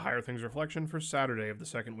Higher Things Reflection for Saturday of the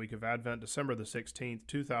second week of Advent, December the 16th,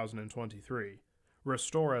 2023.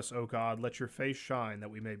 Restore us, O God, let your face shine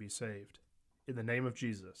that we may be saved. In the name of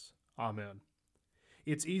Jesus. Amen.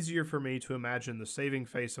 It's easier for me to imagine the saving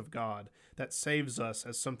face of God that saves us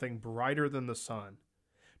as something brighter than the sun.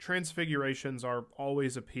 Transfigurations are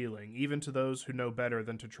always appealing, even to those who know better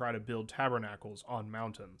than to try to build tabernacles on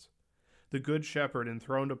mountains. The Good Shepherd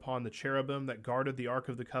enthroned upon the cherubim that guarded the Ark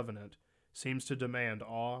of the Covenant seems to demand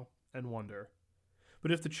awe and wonder.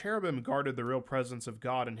 But if the cherubim guarded the real presence of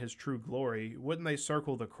God in his true glory, wouldn't they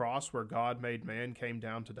circle the cross where God made man came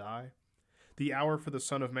down to die? The hour for the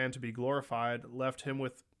Son of Man to be glorified left him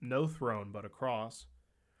with no throne but a cross.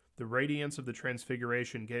 The radiance of the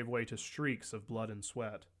transfiguration gave way to streaks of blood and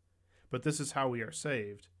sweat. But this is how we are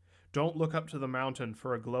saved. Don't look up to the mountain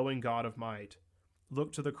for a glowing God of might.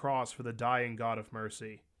 Look to the cross for the dying God of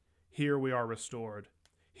mercy. Here we are restored.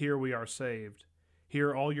 Here we are saved.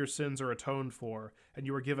 Here all your sins are atoned for, and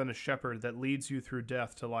you are given a shepherd that leads you through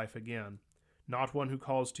death to life again, not one who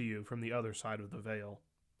calls to you from the other side of the veil.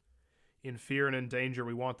 In fear and in danger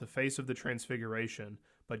we want the face of the transfiguration,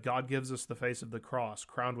 but God gives us the face of the cross,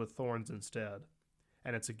 crowned with thorns instead.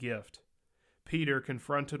 And it's a gift. Peter,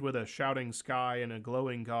 confronted with a shouting sky and a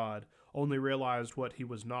glowing God, only realized what he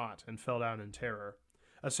was not and fell down in terror.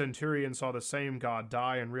 A centurion saw the same God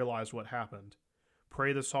die and realized what happened.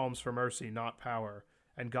 Pray the Psalms for mercy, not power,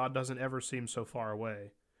 and God doesn't ever seem so far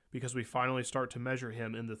away, because we finally start to measure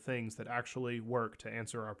him in the things that actually work to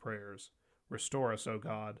answer our prayers. Restore us, O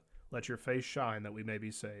God. Let your face shine that we may be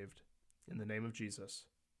saved. In the name of Jesus.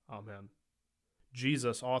 Amen.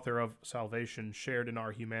 Jesus, author of salvation, shared in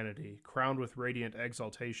our humanity. Crowned with radiant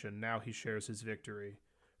exaltation, now he shares his victory.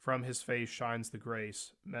 From his face shines the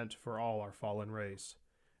grace meant for all our fallen race.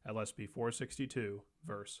 LSB 462,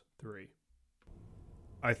 verse 3.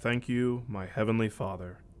 I thank you, my heavenly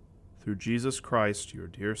Father, through Jesus Christ, your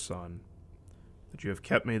dear Son, that you have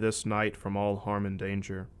kept me this night from all harm and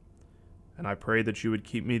danger, and I pray that you would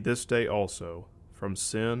keep me this day also from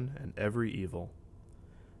sin and every evil,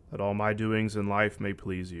 that all my doings in life may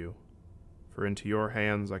please you. For into your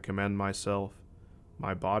hands I commend myself,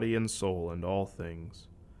 my body and soul, and all things.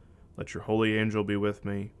 Let your holy angel be with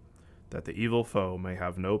me, that the evil foe may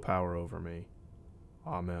have no power over me.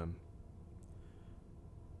 Amen.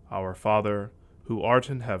 Our Father, who art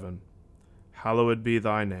in heaven, hallowed be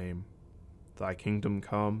thy name. Thy kingdom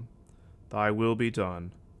come, thy will be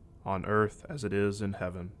done, on earth as it is in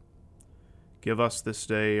heaven. Give us this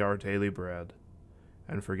day our daily bread,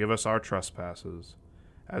 and forgive us our trespasses,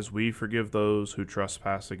 as we forgive those who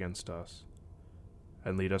trespass against us.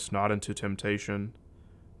 And lead us not into temptation,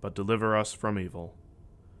 but deliver us from evil.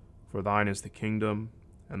 For thine is the kingdom,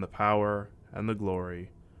 and the power, and the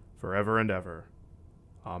glory, forever and ever.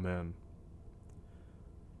 Amen.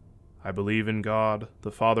 I believe in God,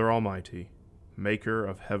 the Father Almighty, maker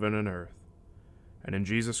of heaven and earth, and in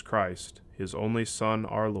Jesus Christ, his only Son,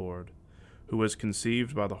 our Lord, who was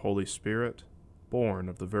conceived by the Holy Spirit, born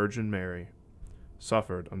of the Virgin Mary,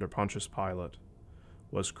 suffered under Pontius Pilate,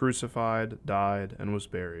 was crucified, died, and was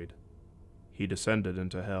buried. He descended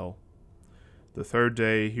into hell. The third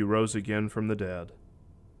day he rose again from the dead.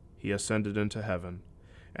 He ascended into heaven,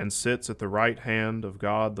 and sits at the right hand of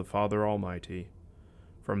God the Father Almighty.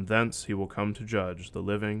 From thence he will come to judge the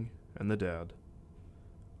living and the dead.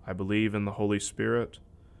 I believe in the Holy Spirit,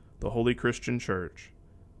 the holy Christian Church,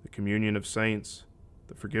 the communion of saints,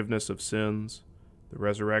 the forgiveness of sins, the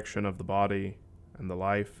resurrection of the body, and the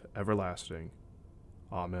life everlasting.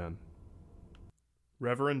 Amen.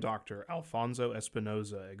 Reverend Dr. Alfonso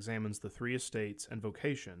Espinoza examines the three estates and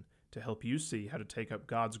vocation to help you see how to take up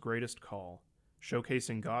God's greatest call,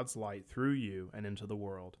 showcasing God's light through you and into the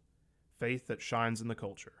world. Faith that shines in the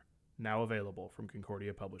culture. Now available from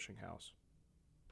Concordia Publishing House.